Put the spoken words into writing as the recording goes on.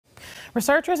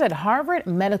Researchers at Harvard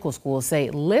Medical School say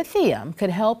lithium could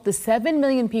help the 7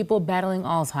 million people battling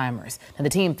Alzheimer's. Now, the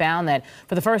team found that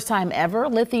for the first time ever,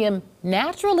 lithium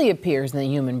naturally appears in the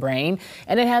human brain,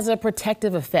 and it has a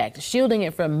protective effect, shielding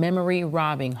it from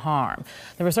memory-robbing harm.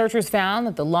 The researchers found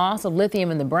that the loss of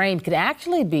lithium in the brain could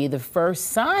actually be the first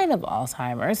sign of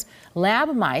Alzheimer's.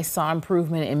 Lab mice saw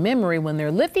improvement in memory when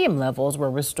their lithium levels were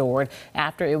restored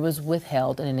after it was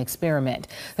withheld in an experiment.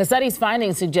 The study's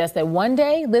findings suggest that one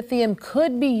day lithium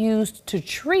could be used to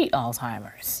treat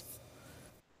Alzheimer's.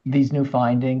 These new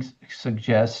findings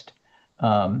suggest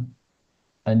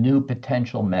a new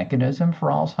potential mechanism for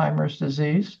Alzheimer's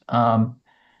disease,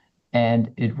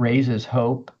 and it raises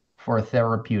hope for a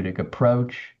therapeutic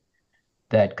approach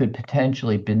that could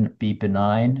potentially be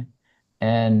benign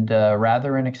and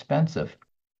rather inexpensive.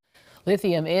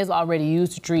 Lithium is already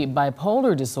used to treat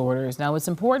bipolar disorders. Now, it's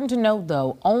important to note,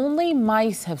 though, only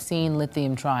mice have seen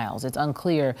lithium trials. It's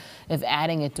unclear if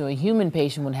adding it to a human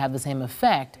patient would have the same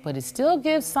effect, but it still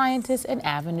gives scientists an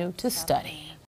avenue to study.